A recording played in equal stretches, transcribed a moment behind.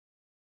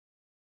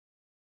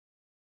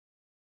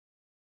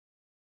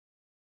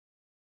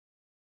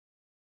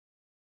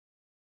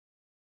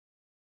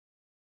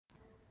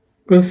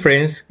Good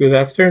friends, good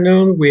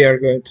afternoon. We are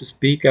going to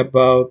speak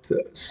about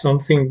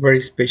something very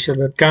special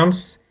that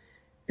comes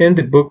in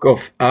the book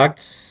of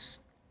Acts,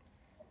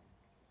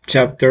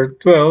 chapter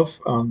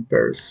 12, and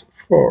verse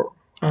 4.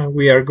 And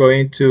we are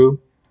going to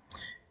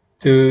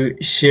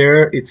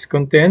share its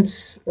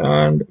contents,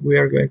 and we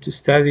are going to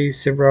study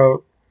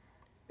several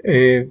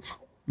uh,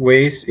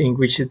 ways in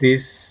which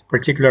this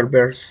particular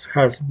verse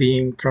has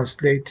been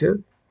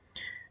translated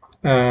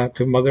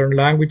to modern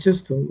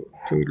languages, to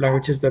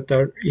languages that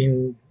are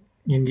in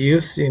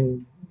use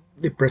in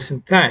the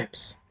present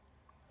times.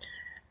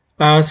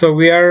 So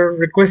we are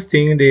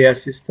requesting the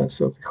assistance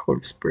of the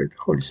Holy Spirit.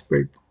 Holy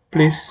Spirit,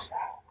 please,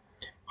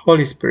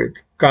 Holy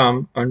Spirit,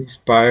 come and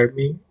inspire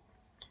me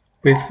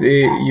with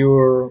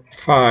your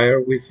fire,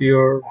 with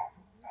your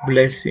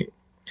blessing,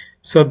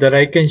 so that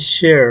I can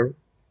share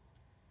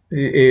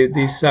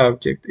this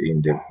subject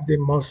in the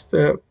most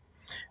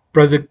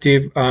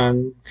productive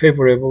and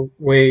favorable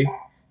way,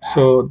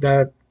 so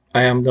that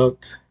I am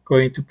not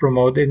going to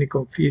promote any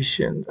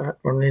confusion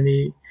or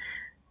any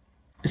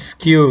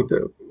skewed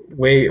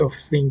way of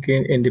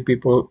thinking in the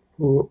people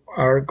who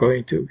are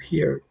going to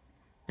hear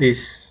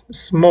this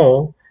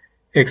small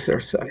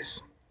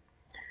exercise.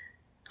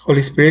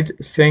 Holy Spirit,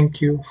 thank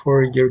you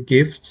for your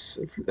gifts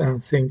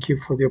and thank you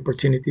for the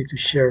opportunity to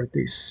share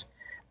this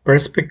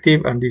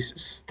perspective and this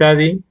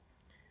study.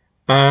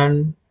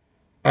 And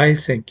I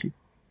thank you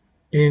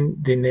in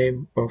the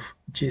name of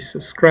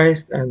Jesus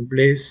Christ and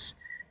bless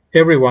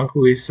everyone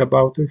who is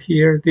about to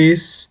hear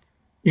this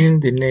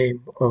in the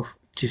name of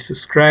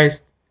Jesus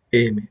Christ.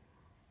 Amen.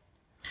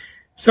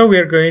 So we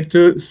are going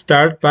to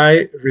start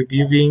by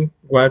reviewing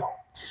what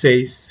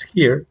says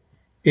here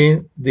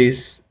in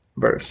this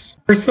verse.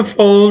 First of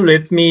all,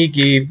 let me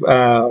give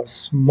a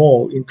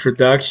small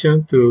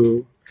introduction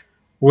to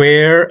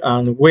where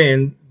and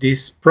when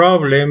this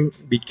problem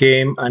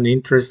became an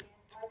interest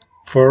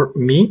for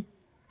me.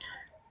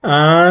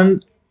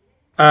 And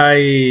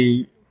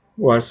I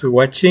was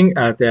watching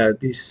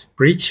this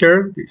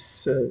preacher,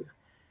 this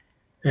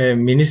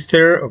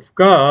minister of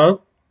God,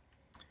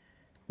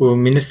 who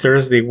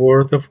ministers the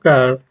word of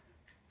God.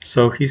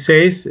 So he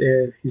says,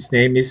 his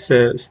name is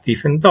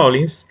Stephen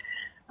Dollins,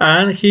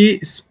 and he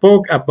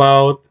spoke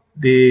about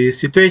the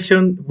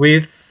situation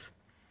with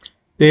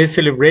the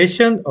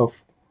celebration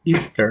of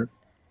Easter.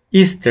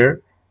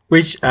 Easter,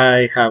 which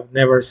I have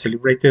never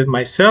celebrated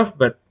myself,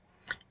 but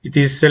it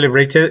is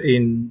celebrated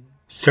in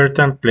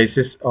certain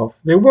places of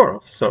the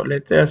world. So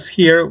let us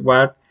hear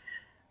what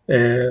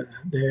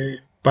the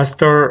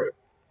pastor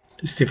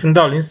Stephen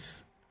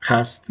Dollins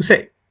has to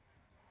say.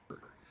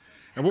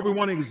 And what we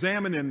want to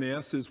examine in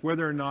this is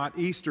whether or not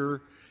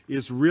Easter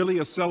is really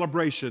a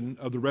celebration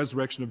of the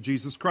resurrection of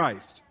Jesus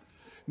Christ.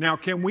 Now,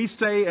 can we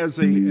say as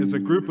a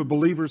group of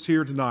believers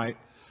here tonight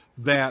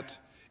that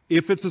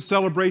if it's a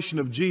celebration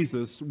of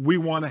Jesus, we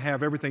want to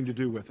have everything to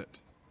do with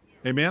it?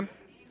 Amen?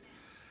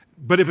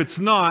 But if it's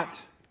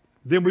not,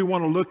 then we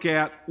want to look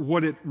at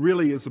what it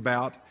really is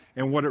about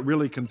and what it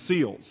really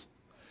conceals.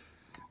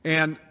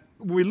 And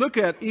when we look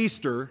at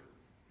Easter,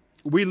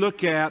 we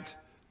look at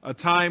a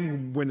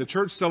time when the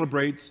church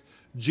celebrates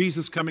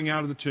Jesus coming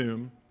out of the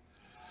tomb,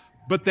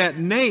 but that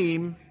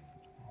name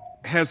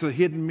has a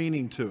hidden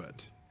meaning to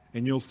it,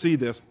 and you'll see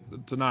this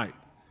tonight.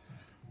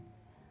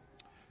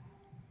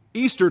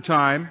 Easter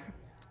time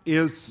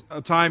is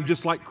a time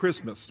just like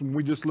Christmas. When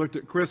we just looked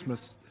at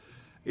Christmas,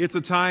 it's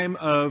a time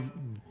of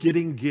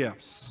getting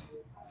gifts.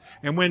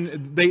 And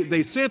when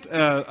they sent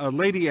a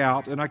lady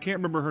out, and I can't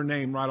remember her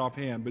name right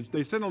offhand, but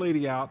they sent a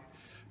lady out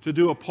to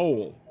do a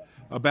poll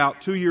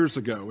about 2 years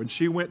ago, and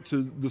she went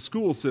to the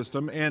school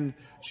system and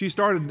she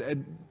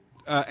started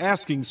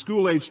asking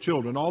school-age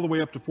children all the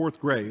way up to fourth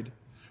grade,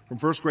 from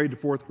first grade to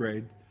fourth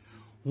grade,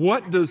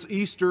 what does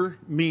Easter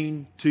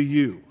mean to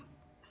you?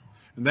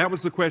 And that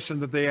was the question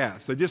that they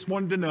asked. They just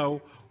wanted to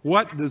know,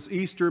 what does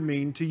Easter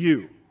mean to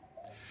you?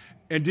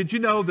 And did you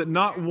know that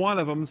not one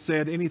of them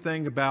said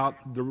anything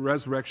about the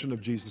resurrection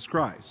of Jesus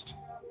Christ?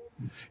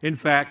 In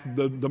fact,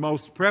 the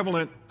most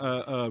prevalent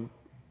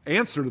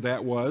answer to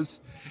that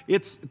was,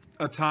 it's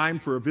a time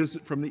for a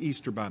visit from the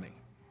Easter Bunny.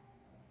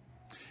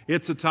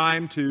 It's a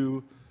time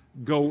to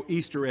go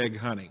Easter egg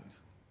hunting.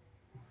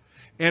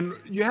 And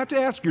you have to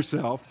ask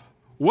yourself,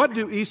 what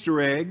do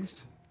Easter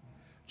eggs,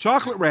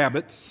 chocolate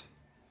rabbits,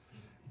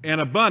 and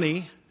a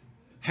bunny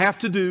have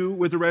to do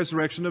with the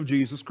resurrection of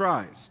Jesus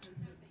Christ?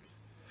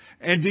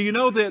 And do you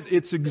know that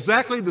it's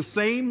exactly the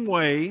same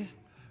way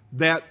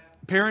that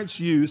parents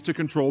use to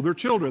control their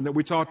children that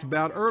we talked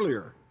about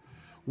earlier?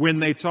 When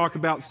they talk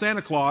about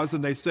Santa Claus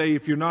and they say,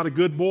 if you're not a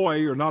good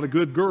boy or not a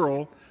good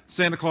girl,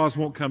 Santa Claus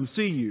won't come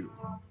see you.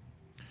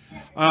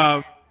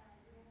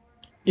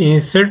 In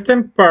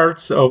certain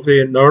parts of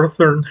the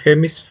northern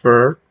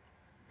hemisphere,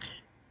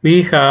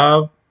 we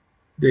have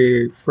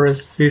the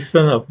first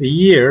season of the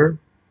year,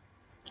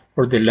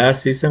 or the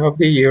last season of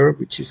the year,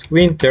 which is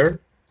winter.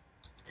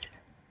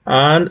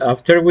 And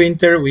after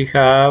winter, we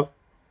have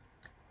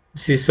a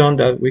season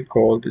that we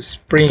call the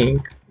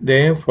spring.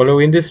 Then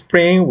following the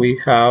spring, we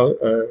have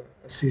a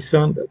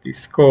season that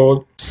is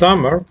called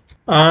summer.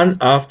 And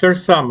after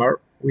summer,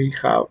 we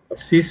have a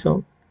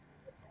season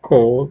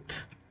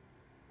called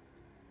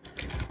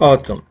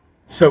autumn.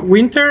 So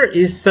winter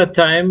is a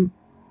time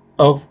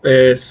of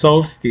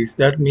solstice.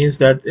 That means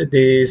that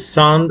the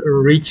sun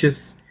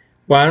reaches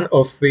one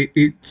of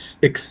its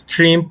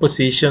extreme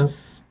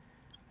positions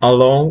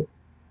along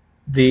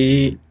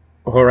the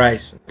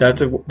horizon.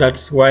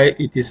 That's why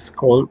it is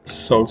called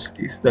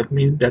solstice. That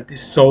means that the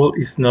soul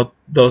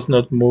does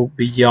not move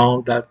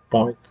beyond that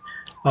point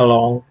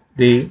along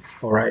the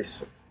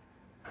horizon.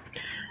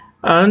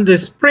 And the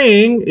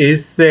spring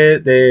is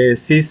the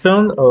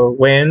season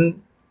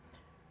when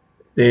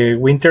the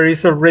winter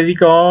is already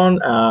gone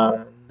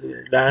and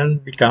the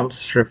land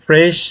becomes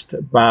refreshed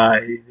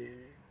by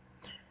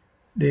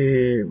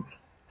the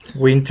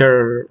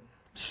winter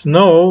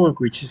snow,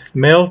 which is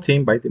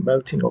melting by the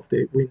melting of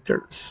the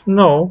winter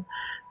snow.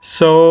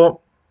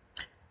 So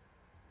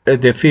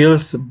the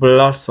fields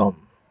blossom.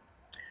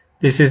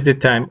 This is the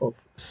time of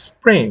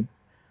spring,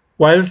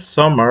 while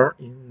summer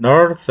in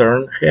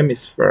northern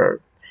hemisphere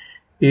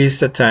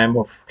is a time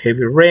of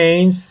heavy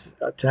rains,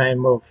 a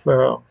time of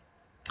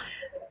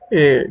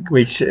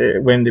which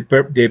when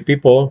the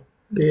people,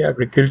 the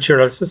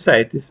agricultural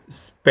societies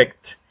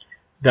expect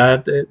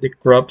that the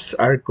crops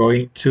are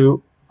going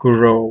to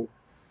grow.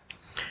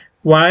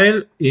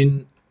 While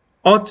in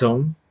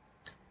autumn,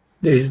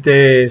 there is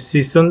the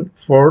season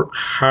for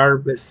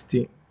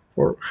harvesting.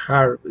 For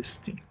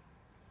harvesting.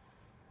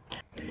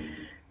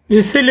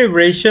 The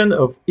celebration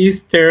of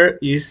Easter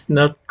is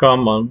not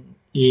common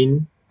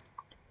in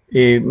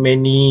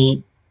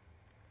many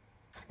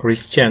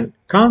Christian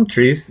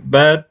countries,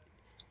 but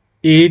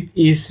it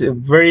is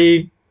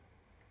very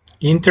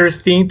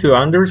interesting to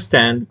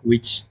understand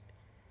which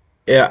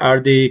are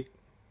the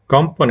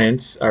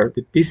components, are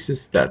the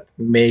pieces that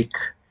make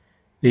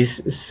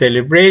this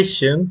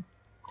celebration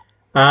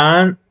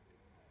and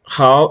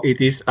how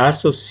it is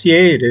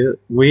associated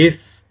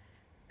with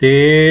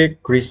the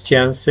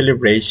Christian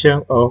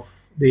celebration of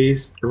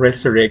this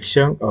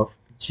resurrection of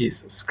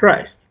Jesus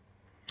Christ.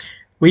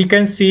 We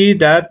can see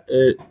that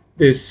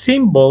the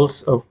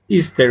symbols of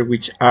Easter,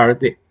 which are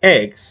the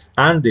eggs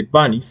and the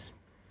bunnies,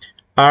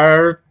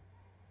 are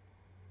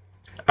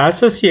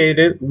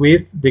associated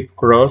with the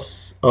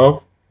cross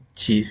of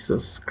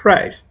Jesus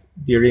Christ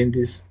during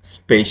this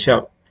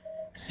special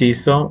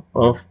season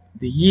of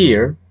the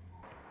year.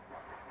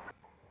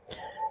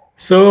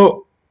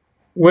 So,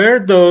 where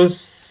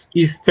does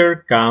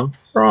Easter come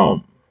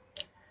from?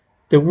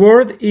 The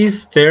word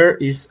Easter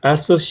is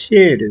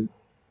associated,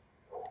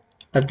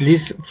 at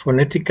least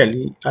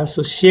phonetically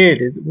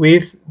associated,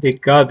 with the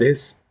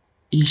goddess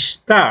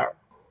Ishtar.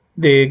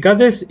 The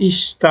goddess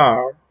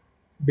Ishtar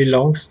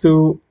belongs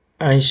to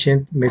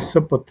ancient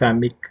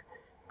Mesopotamic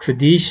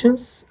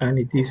traditions, and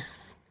it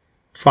is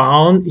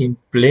found in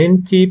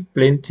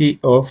plenty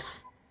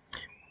of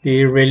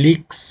the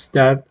relics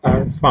that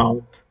are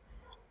found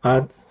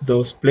at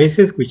those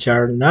places, which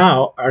are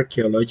now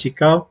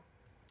archaeological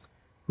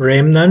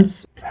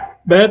remnants.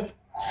 But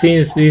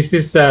since this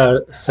is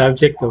a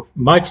subject of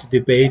much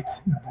debate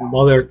in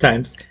modern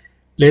times,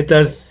 let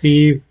us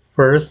see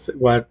first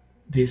what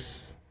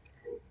this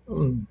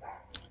um,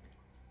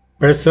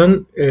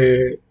 person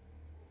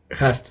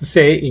has to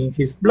say in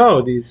his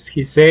blog.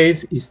 He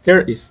says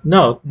Easter is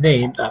not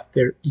named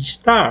after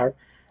Ishtar,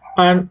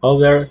 and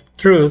other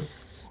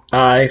truths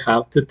I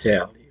have to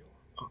tell you.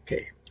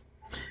 Okay,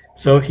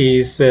 so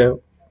he's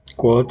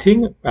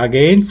quoting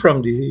again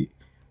from the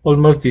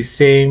almost the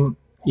same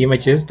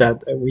images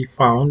that we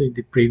found in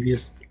the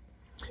previous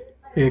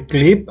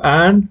clip,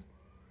 and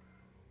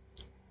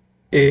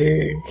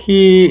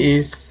he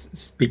is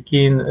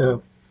speaking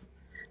of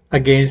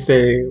against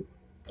the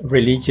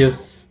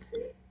religious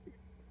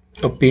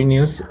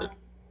opinions,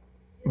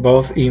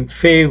 both in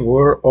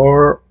favor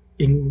or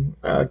in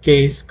a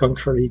case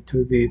contrary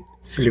to the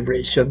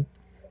celebration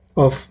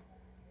of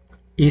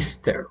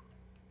Easter.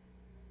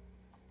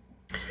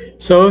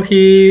 So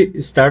he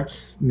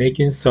starts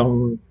making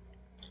some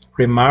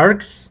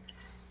remarks.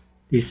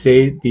 He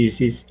says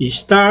this is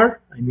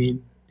Ishtar. I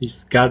mean,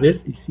 this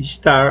goddess is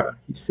Ishtar.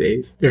 He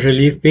says the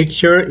relief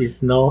picture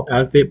is known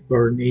as the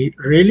Burnie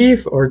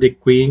relief or the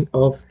Queen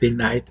of the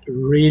Night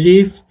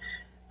relief,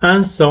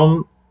 and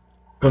some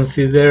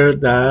consider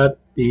that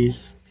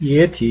this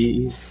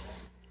deity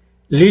is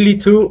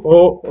Lilitu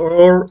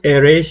or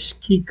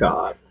Ereshki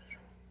god,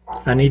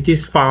 and it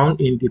is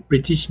found in the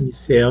British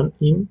Museum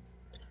in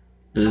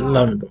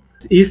London.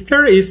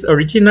 Easter is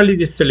originally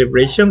the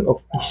celebration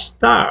of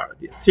Ishtar,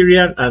 the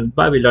Assyrian and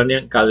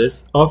Babylonian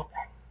goddess of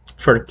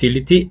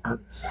fertility and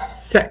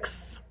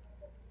sex.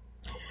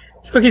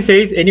 So he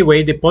says,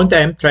 anyway, the point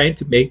I am trying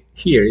to make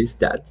here is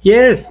that,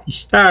 yes,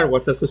 Ishtar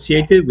was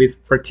associated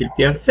with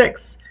fertility and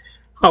sex.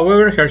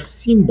 However, her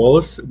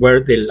symbols were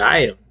the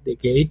lion, the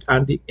gate,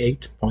 and the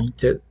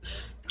eight-pointed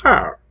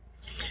star.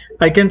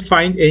 I can't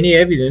find any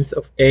evidence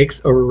of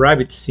eggs or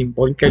rabbits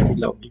symbolically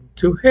belonging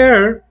to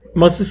her.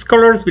 Most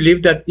scholars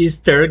believe that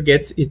Easter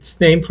gets its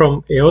name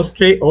from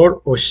Eostre or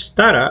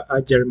Ostara,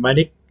 a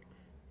Germanic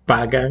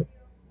pagan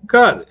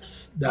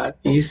goddess. That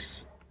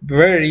is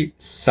very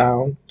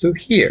sound to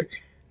hear.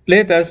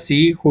 Let us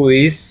see who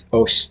is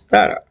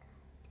Ostara.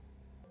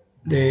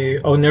 The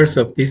owners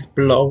of this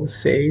blog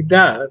say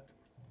that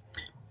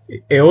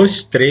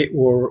Eostre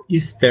or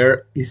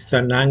Easter is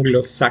an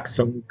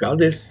Anglo-Saxon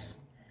goddess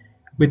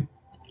with,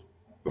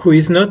 who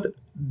is not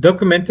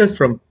documented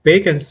from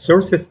pagan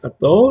sources at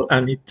all,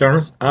 and it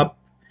turns up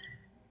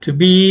to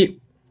be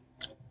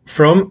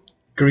from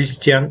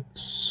Christian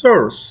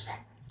source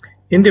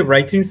in the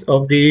writings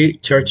of the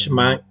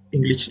churchman,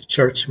 English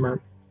churchman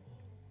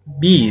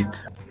Bede.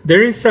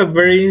 There is a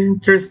very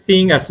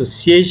interesting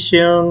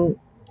association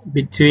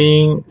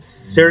between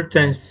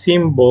certain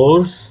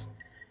symbols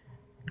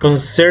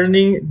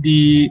concerning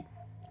the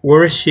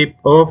worship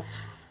of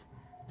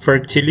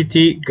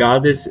fertility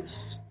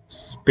goddesses,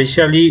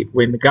 especially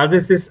when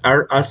goddesses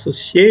are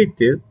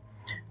associated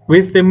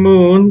with the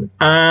moon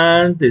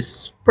and the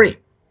spring.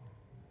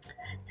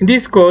 In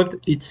this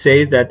quote, it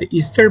says that the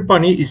Easter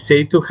bunny is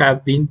said to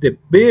have been the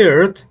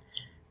bird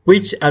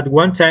which at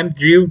one time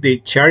drew the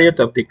chariot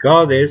of the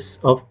goddess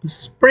of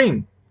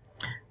spring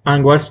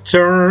and was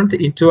turned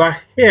into a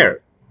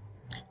hare.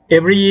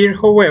 Every year,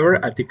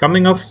 however, at the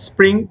coming of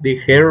spring, the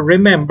hare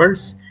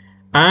remembers,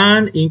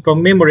 and in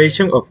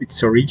commemoration of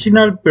its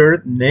original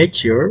birth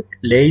nature,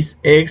 lays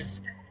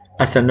eggs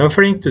as an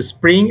offering to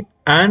spring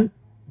and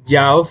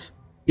youth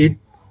it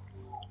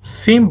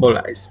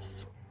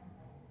symbolizes.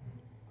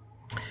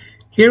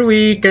 Here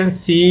we can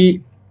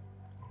see,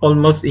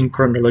 almost in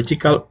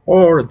chronological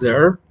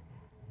order,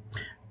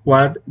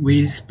 what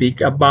we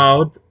speak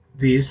about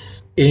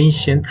this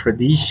ancient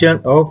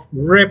tradition of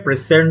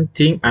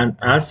representing and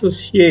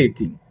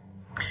associating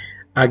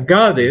a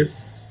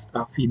goddess,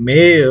 a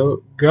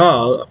female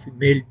god, a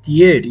female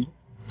deity,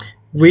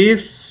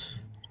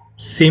 with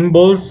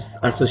symbols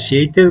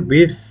associated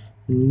with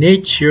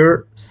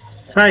nature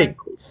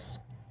cycles,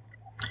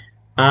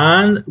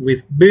 and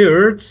with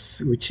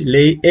birds which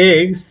lay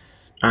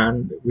eggs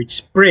and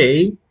which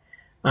prey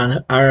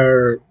and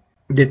are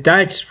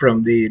detached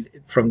from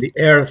the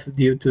earth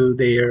due to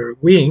their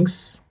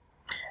wings,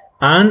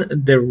 and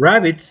the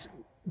rabbits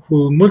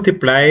who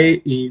multiply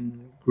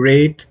in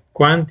great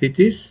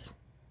quantities,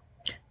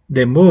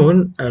 the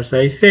moon, as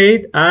I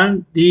said,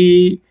 and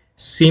the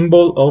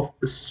symbol of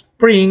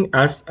spring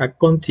as a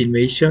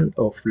continuation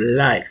of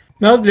life.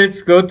 Now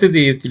let's go to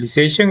the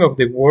utilization of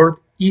the word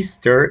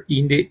Easter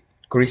in the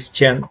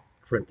Christian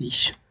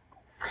tradition.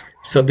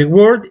 So the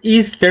word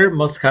Easter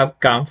must have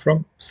come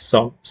from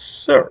some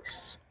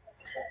source.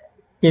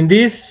 In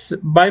this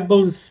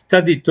Bible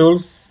Study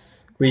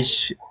Tools,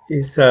 which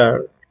is a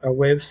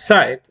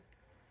website,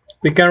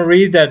 we can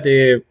read that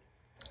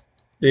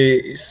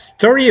the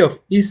story of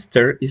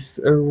Easter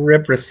is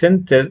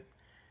represented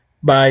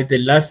by the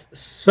Last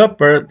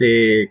Supper,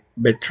 the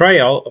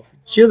betrayal of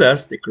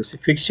Judas, the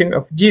crucifixion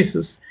of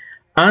Jesus,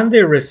 and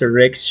the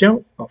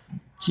resurrection of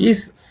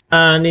Jesus.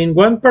 And in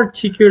one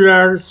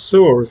particular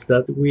source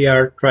that we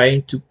are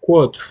trying to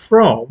quote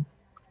from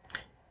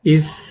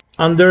is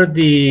under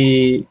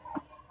the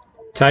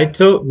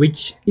title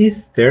Which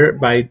Easter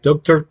by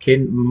Dr.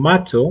 Ken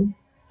Matto,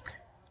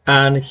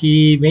 and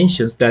he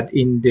mentions that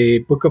in the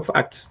book of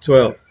Acts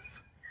 12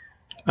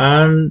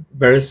 and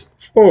verse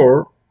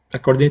 4,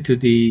 according to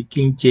the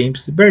King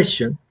James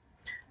Version,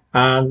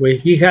 and when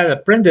he had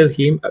apprehended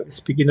him,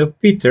 speaking of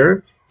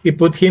Peter, he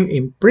put him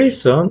in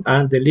prison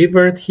and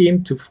delivered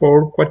him to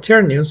 4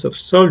 quaternions of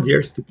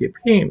soldiers to keep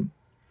him,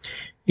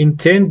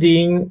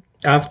 intending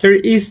after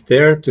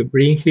Easter to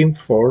bring him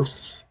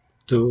forth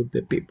to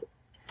the people.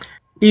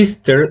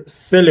 Easter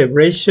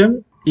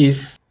celebration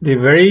is the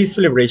very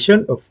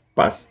celebration of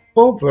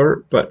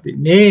Passover, but the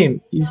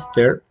name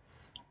Easter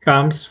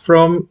comes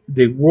from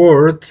the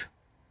word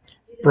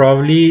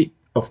probably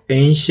of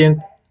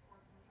ancient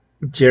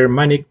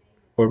Germanic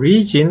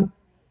origin,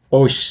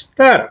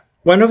 Ostara.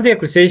 One of the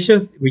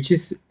accusations which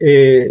is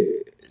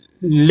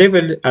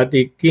leveled at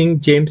the King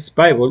James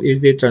Bible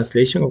is the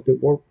translation of the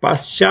word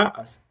Pascha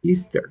as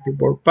Easter. The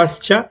word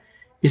Pascha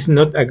is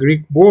not a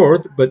Greek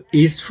word, but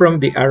is from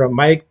the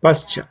Aramaic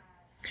Pascha.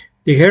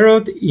 The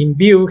Herod in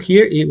view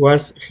here it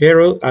was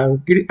Herod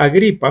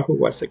Agrippa, who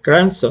was a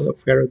grandson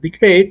of Herod the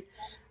Great,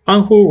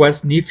 and who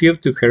was nephew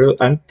to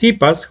Herod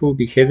Antipas, who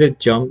beheaded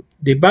John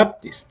the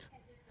Baptist.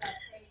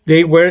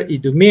 They were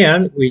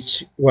Idumean,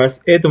 which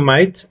was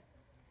Edomite.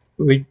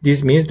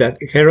 This means that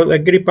Herod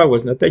Agrippa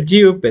was not a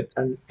Jew, but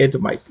an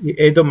Edomite. The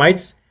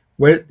Edomites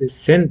were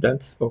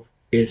descendants of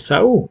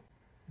Esau.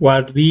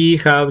 What we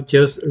have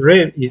just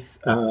read is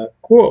a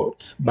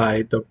quote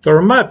by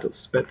Dr.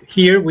 Matos, but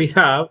here we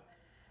have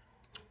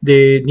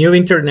the New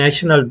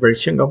International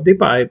Version of the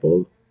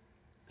Bible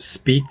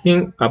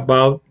speaking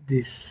about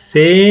the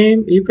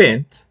same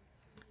event,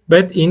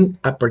 but in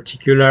a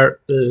particular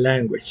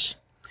language.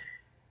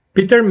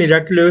 Peter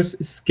miraculous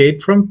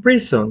escape from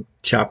prison,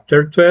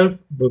 chapter 12,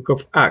 book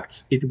of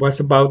Acts. It was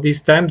about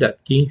this time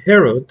that King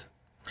Herod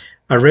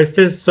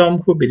arrested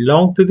some who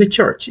belonged to the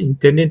church,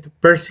 intending to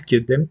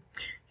persecute them.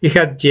 He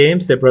had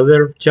James, the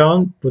brother of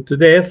John, put to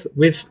death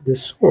with the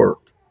sword.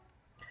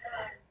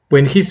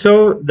 When he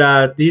saw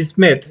that this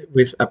met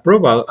with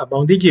approval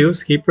among the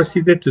Jews, he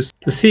proceeded to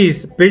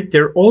seize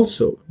Peter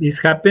also. This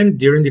happened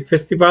during the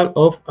festival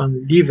of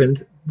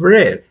unleavened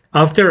bread.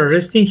 After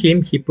arresting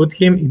him, he put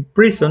him in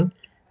prison,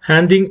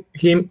 handing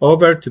him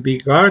over to be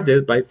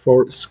guarded by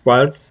 4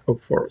 squads of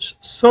 4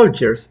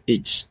 soldiers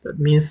each. That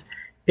means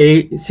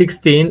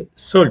 16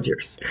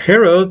 soldiers.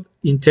 Herod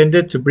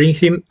intended to bring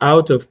him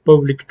out for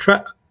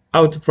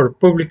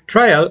public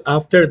trial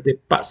after the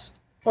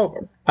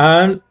Passover.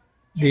 And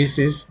this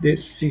is the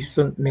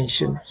season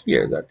mentioned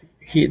here, that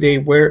they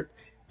were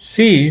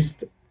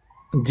seized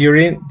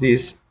during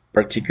this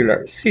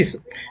particular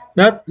season.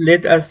 Now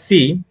let us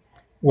see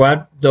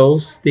what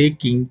the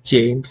King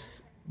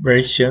James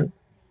Version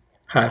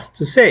has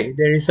to say.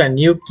 There is a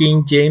new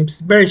King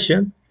James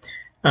Version,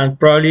 and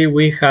probably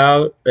we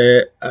have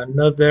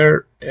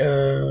another,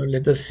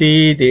 let us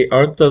see, the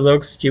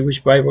Orthodox Jewish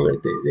Bible.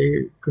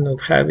 They could not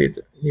have it.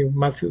 New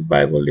Matthew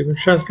Bible Living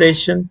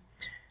Translation,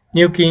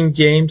 New King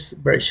James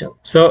Version.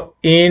 So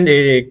in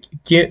the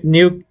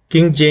New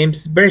King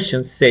James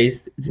Version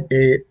says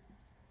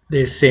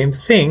the same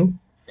thing.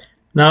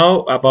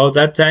 Now about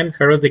that time,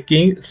 Herod the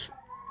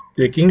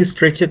king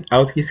stretched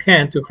out his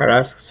hand to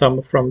harass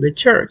some from the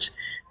church.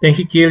 Then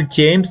he killed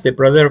James, the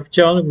brother of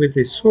John, with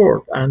a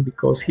sword, and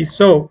because he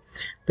saw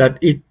that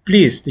it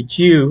pleased the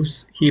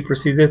Jews, he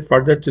proceeded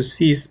further to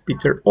seize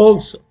Peter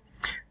also.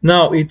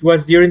 Now it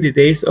was during the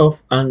days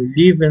of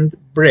unleavened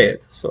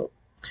bread. So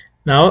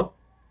now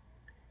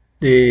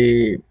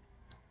the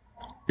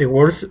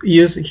words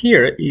used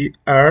here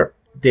are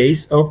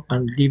days of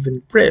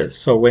unleavened bread.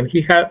 So when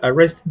he had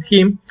arrested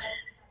him,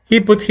 he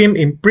put him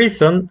in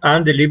prison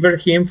and delivered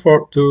him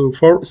to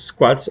 4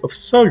 squads of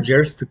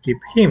soldiers to keep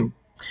him,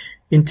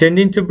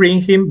 intending to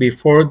bring him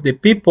before the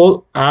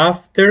people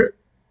after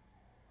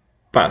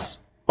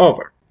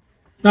Passover.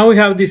 Now we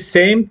have the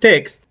same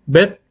text,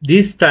 but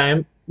this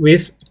time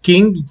with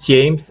King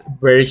James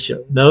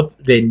Version, not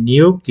the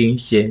New King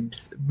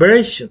James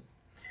Version.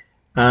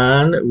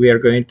 And we are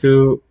going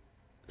to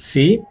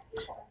see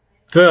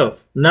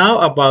 12. Now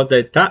about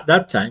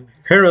that time,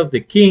 Herod the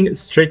king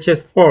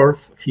stretched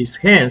forth his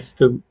hands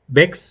to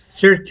vex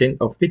certain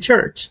of the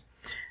church,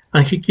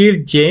 and he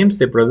killed James,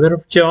 the brother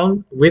of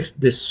John, with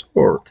the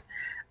sword.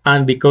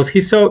 And because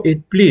he saw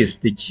it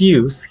pleased the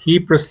Jews, he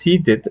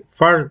proceeded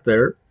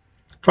further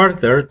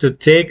to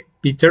take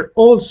Peter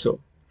also.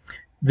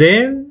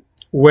 Then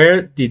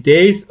were the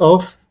days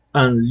of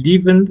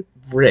unleavened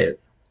bread,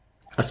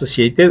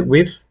 associated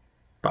with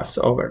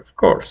Passover, of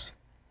course.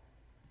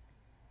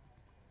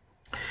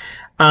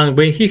 And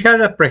when he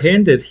had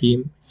apprehended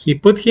him, he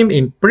put him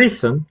in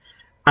prison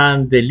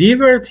and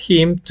delivered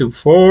him to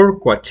 4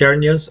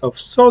 quaternions of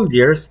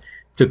soldiers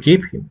to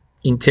keep him,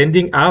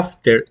 intending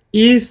after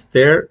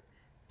Easter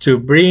to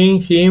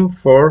bring him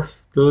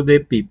forth to the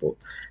people.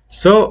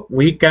 So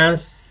we can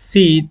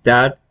see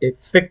that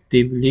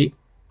effectively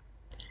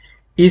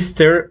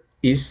Easter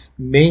is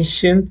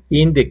mentioned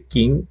in the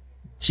King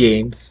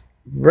James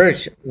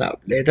Version. Now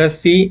let us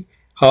see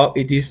how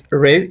it is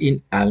read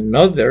in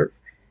another,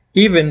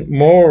 even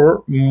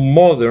more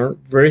modern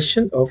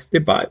version of the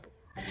Bible.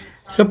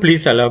 So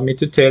please allow me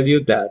to tell you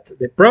that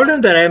the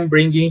problem that I'm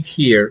bringing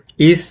here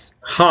is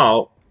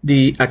how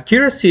the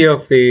accuracy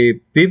of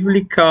the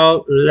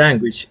biblical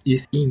language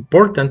is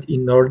important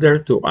in order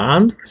to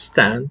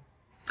understand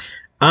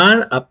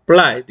and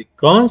apply the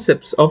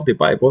concepts of the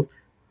Bible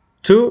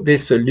to the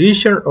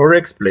solution or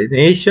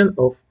explanation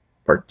of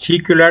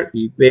particular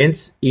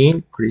events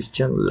in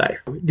Christian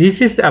life.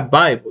 This is a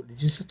Bible.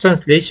 This is a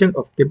translation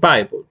of the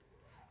Bible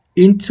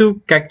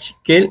into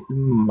Cachiquel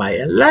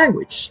Mayan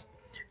language.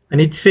 And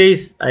it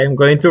says, I am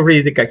going to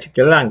read the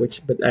Cachiquel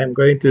language, but I am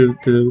going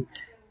to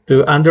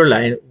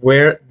underline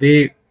where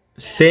the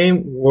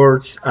same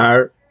words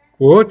are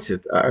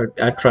quoted,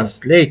 are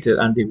translated,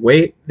 and the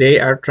way they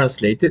are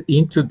translated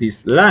into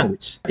this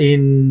language.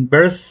 In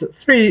verse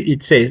 3,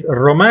 it says,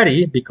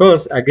 Romari,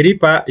 because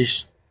Agrippa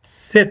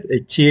set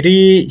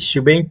chiri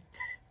shuben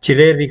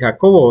chireri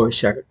Jacobo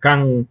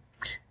shakan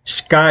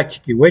shka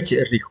chikiwech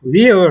ri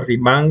judío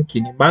riman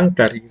kinimang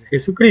tari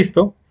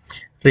Jesucristo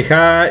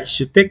riha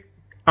shutek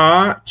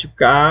a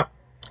chuka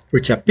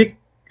ruchapik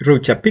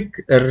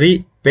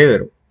ri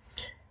Pedro.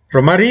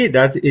 Romari,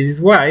 that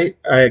is why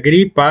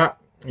Agrippa,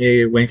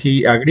 when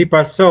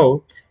Agrippa saw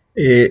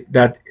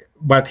that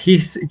what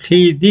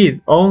he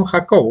did on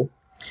Jacob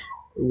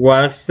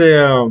was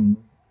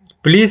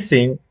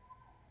pleasing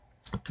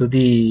to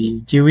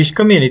the Jewish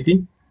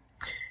community,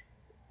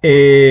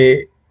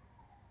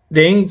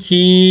 then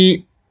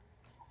he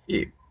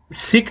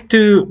seek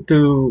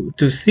to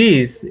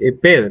seize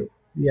Pedro,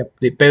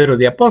 the Pedro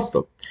the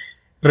Apostle.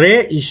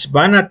 Re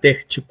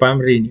ishbanatech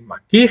chupam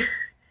rinimakich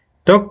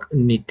tok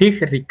nitich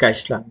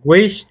rikash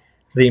language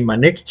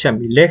rimanek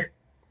chamilech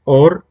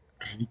or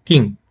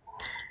rikin.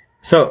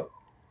 So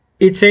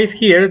it says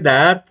here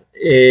that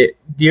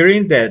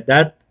during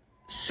that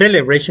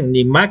celebration,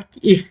 nimak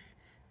ich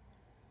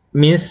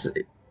means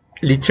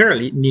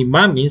literally,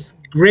 nima means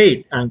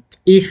great, and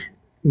ich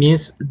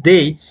means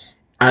day.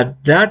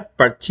 At that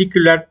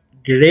particular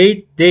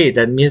great day,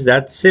 that means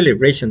that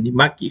celebration,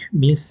 Nimaki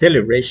means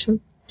celebration,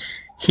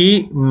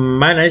 he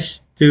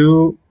managed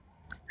to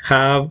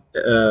have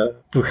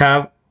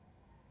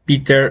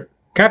Peter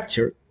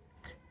captured.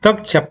 Toc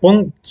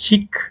chapón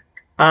chic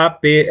a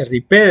pe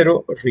ri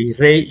Pedro ri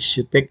rey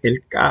shutek el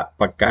ka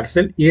pa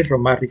cárcel y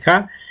Roma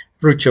rija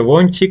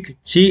ruchobón chic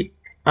chi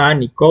a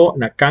Nico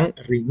nakan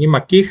ri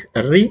nimakij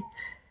ri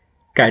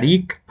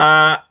karik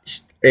a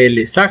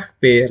elesaj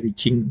pe ri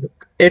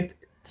chinuk et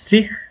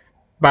sig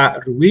ba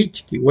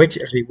ruich kiwech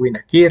ri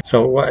winakir.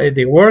 So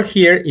the word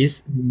here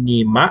is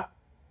nima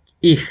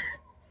ich.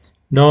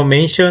 No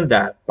mention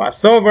that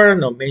Passover,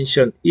 no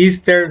mention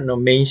Easter, no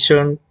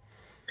mention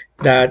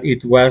that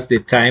it was the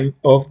time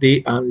of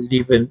the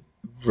unleavened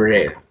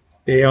bread.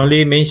 The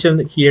only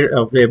mention here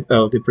of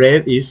the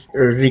bread is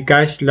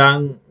Rikash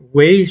lang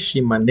wei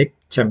shimanek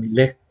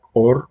chamilek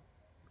or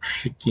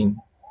shikin.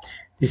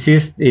 This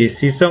is the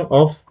season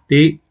of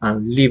the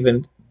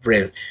unleavened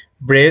bread,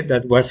 bread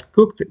that was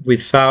cooked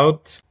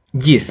without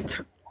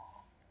yeast.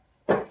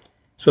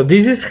 So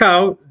this is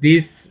how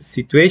this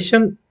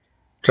situation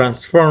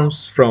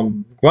transforms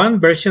from one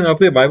version of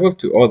the Bible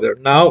to other.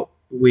 Now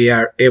we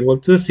are able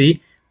to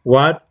see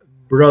what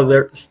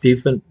Brother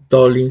Stephen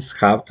Dollins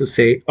have to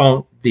say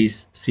on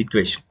this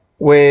situation.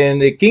 When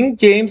the King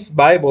James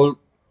Bible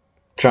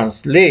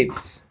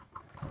translates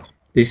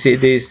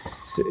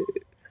this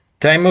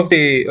time of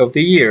the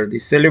year, the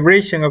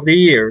celebration of the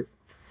year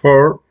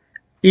for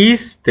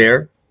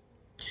Easter,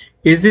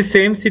 is the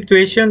same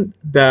situation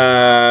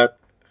that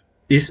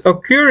is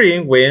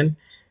occurring when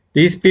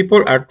these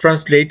people are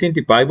translating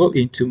the Bible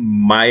into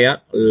Maya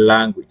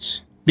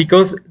language.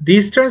 Because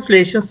these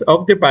translations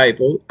of the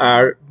Bible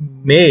are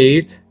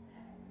made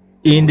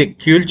in the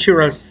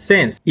cultural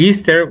sense.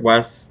 Easter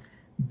was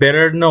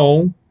better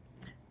known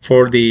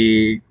for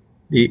the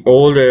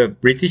old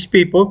British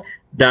people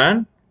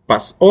than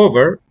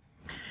Passover.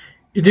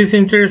 It is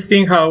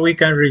interesting how we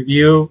can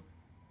review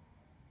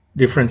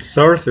different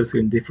sources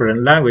in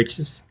different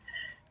languages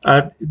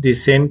at the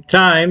same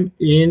time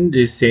in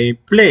the same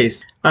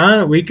place.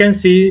 And we can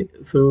see,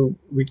 so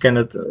we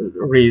cannot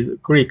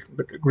read Greek,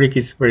 but Greek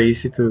is very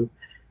easy to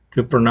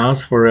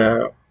pronounce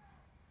for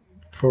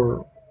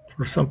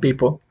some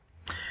people.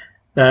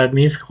 That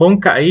means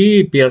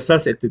honkai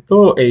piasas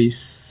eteto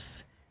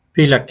eis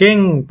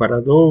pilaken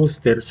parados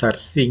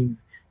tersarsin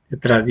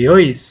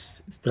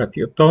tetradiois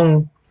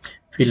stratioton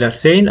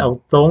filasein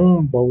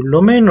auton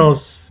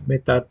boulomenos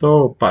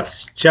metato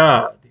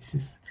pascha.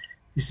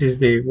 This is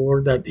the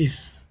word that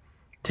is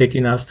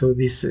taking us to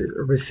this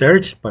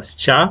research,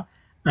 pascha,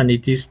 and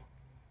it is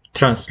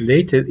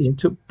translated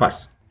into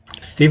pas.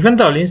 Stephen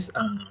Dollins,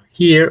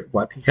 here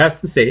what he has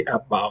to say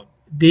about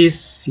this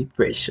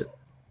situation.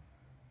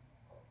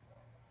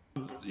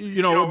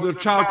 You know, the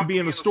child could be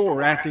in a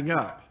store acting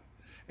up.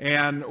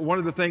 And one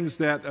of the things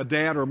that a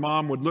dad or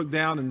mom would look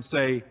down and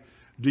say,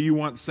 do you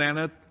want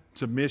Santa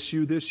to miss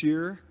you this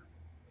year?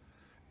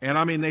 And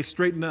I mean, they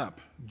straighten up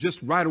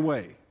just right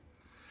away.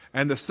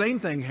 And the same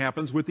thing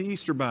happens with the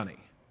Easter Bunny.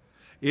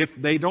 If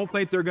they don't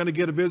think they're going to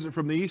get a visit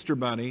from the Easter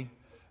Bunny,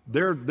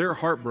 they're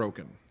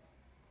heartbroken.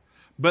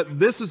 But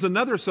this is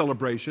another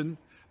celebration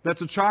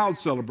that's a child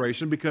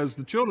celebration because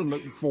the children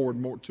look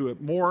forward to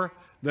it more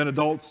than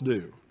adults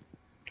do.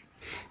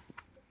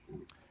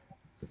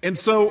 And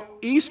so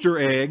Easter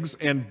eggs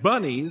and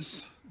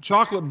bunnies,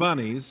 chocolate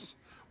bunnies,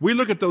 we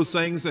look at those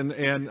things and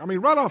I mean,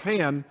 right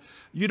offhand,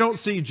 you don't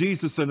see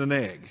Jesus in an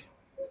egg.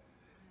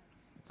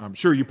 I'm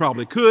sure you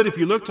probably could if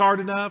you looked hard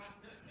enough.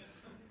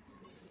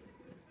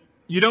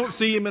 You don't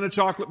see him in a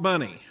chocolate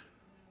bunny.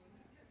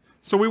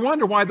 So we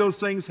wonder why those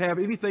things have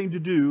anything to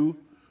do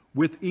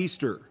with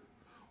Easter.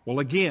 Well,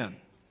 again,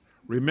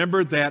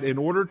 remember that in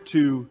order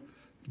to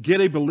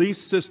get a belief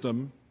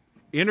system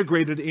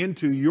integrated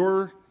into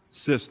your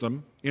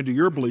system, into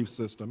your belief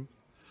system,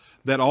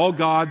 that all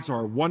gods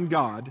are one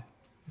God,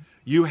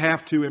 you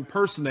have to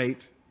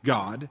impersonate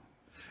God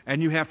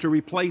and you have to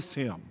replace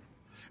him.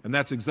 And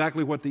that's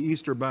exactly what the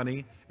Easter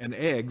Bunny and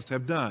eggs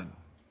have done.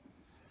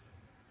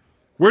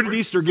 Where did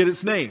Easter get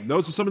its name?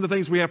 Those are some of the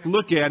things we have to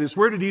look at is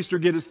where did Easter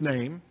get its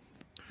name?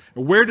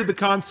 Where did the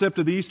concept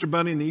of the Easter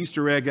Bunny and the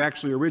Easter egg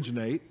actually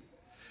originate?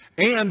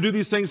 And do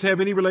these things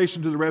have any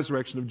relation to the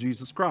resurrection of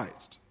Jesus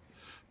Christ?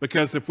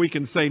 Because if we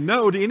can say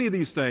no to any of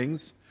these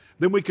things,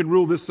 then we can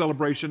rule this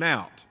celebration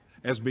out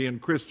as being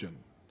Christian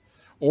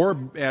or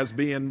as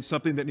being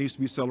something that needs to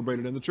be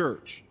celebrated in the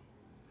church.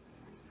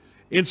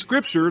 In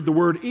Scripture, the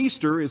word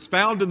Easter is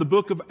found in the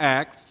book of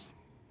Acts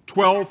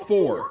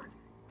 12:4.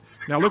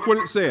 Now look what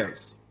it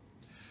says.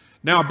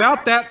 Now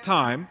about that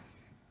time,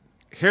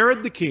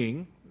 Herod the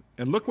king,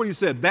 and look what he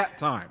said, that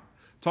time,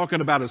 talking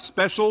about a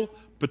special,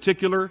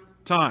 particular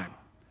time.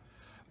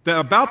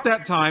 About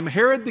that time,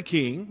 Herod the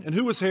king, and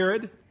who was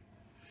Herod?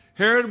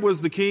 Herod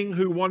was the king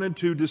who wanted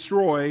to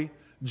destroy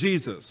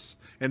Jesus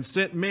and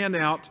sent men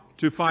out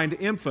to find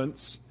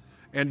infants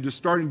and just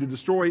starting to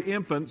destroy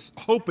infants,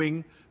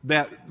 hoping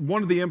that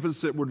one of the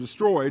infants that were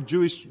destroyed,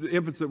 Jewish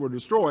infants that were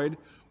destroyed,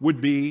 would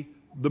be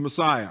the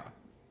Messiah,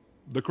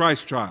 the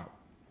Christ child.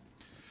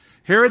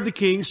 Herod the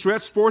king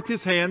stretched forth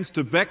his hands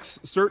to vex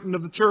certain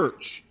of the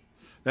church.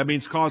 That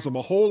means cause them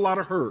a whole lot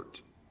of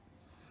hurt.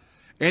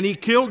 And he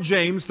killed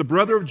James, the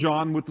brother of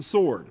John, with the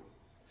sword.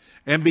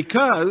 And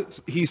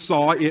because he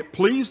saw it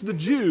pleased the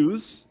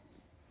Jews,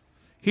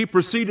 he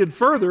proceeded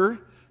further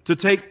to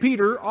take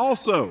Peter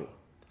also.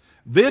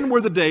 Then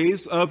were the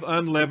days of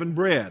unleavened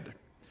bread.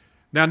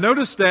 Now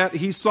notice that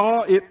he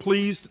saw it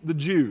pleased the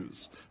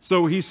Jews.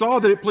 So he saw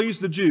that it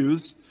pleased the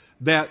Jews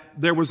that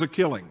there was a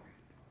killing,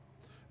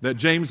 that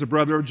James, the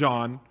brother of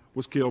John,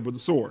 was killed with the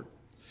sword.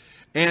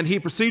 And he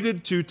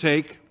proceeded to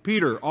take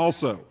Peter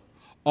also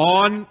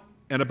on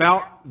and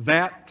about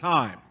that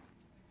time.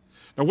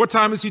 Now what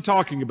time is he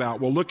talking about?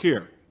 Well, look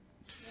here.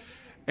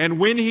 And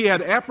when he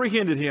had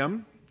apprehended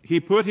him, he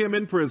put him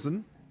in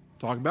prison,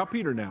 talking about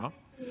Peter now,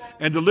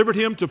 and delivered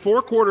him to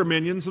 4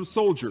 quartermillions of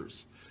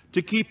soldiers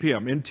to keep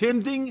him,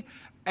 intending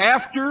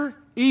after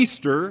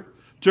Easter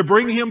to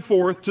bring him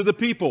forth to the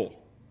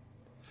people.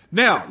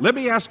 Now, let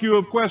me ask you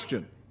a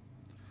question.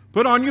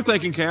 Put on your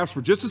thinking caps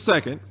for just a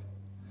second.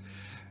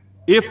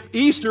 If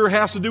Easter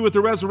has to do with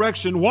the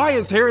resurrection, why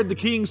is Herod the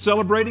king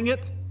celebrating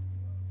it?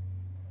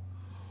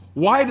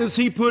 Why does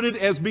he put it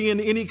as being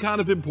any kind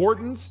of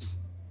importance?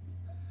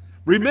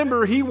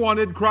 Remember, he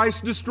wanted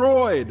Christ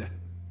destroyed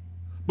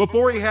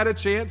before he had a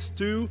chance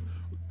to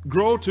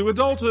grow to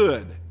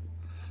adulthood.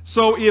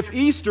 So if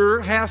Easter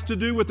has to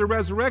do with the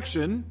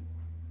resurrection,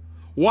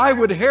 why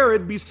would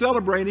Herod be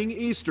celebrating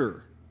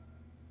Easter?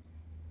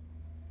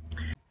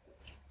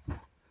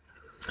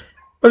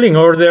 Well, in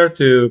order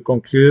to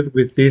conclude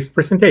with this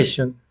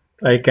presentation,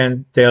 I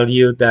can tell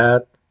you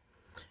that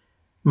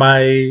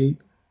my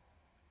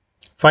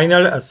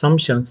final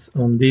assumptions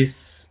on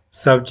this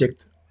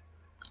subject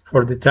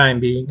for the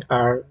time being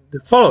are the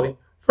following.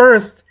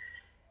 First,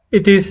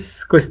 it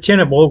is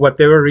questionable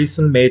whatever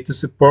reason made to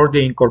support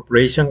the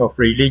incorporation of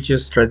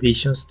religious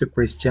traditions to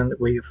Christian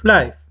way of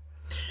life.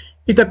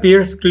 It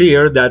appears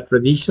clear that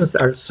traditions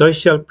are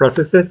social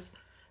processes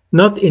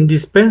not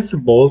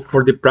indispensable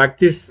for the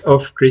practice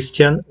of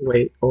Christian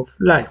way of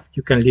life.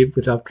 You can live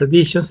without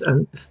traditions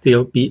and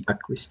still be a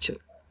Christian,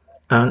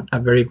 and a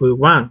very good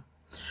one.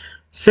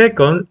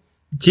 Second,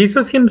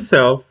 Jesus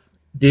himself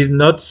did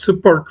not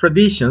support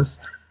traditions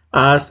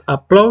as a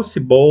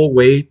plausible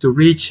way to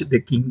reach the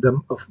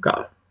kingdom of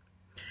God.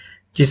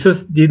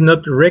 Jesus did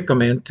not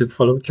recommend to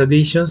follow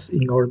traditions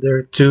in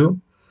order to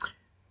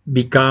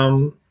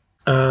become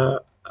a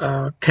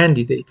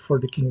candidate for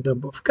the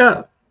kingdom of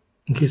God,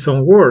 in his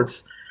own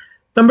words.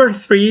 Number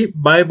 3,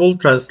 Bible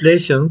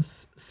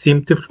translations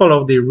seem to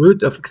follow the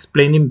route of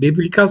explaining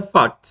biblical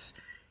facts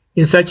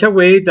in such a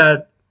way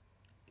that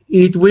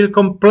it will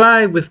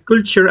comply with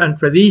culture and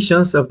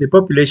traditions of the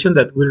population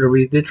that will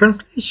read the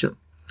translation.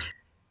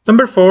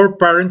 Number 4,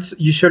 parents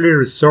usually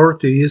resort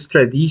to use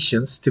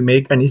traditions to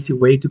make an easy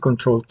way to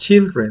control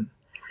children.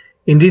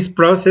 In this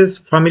process,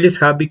 families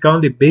have become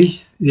the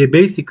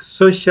basic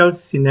social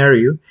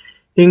scenario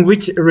in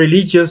which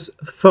religious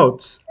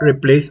thoughts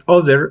replace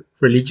other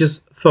religious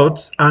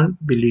thoughts and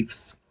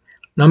beliefs.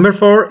 Number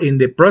 4, in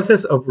the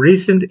process of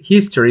recent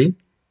history,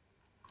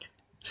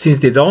 since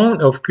the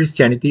dawn of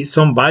Christianity,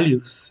 some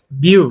values,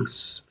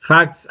 views,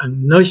 facts,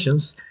 and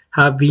notions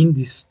have been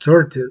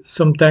distorted,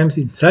 sometimes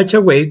in such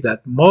a way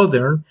that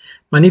modern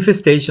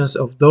manifestations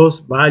of those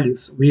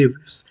values,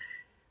 views,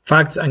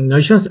 facts, and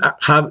notions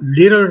have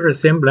little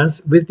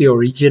resemblance with the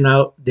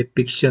original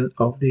depiction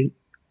of the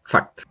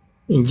fact.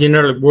 In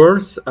general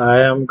words,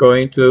 I am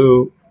going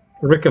to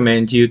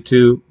recommend you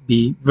to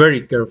be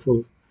very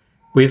careful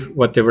with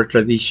whatever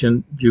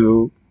tradition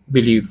you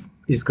believe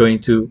is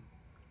going to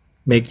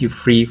make you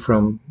free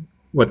from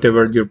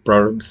whatever your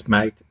problems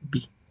might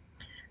be.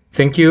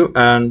 Thank you,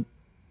 and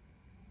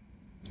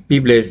be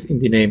blessed in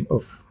the name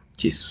of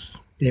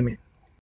Jesus. Amen.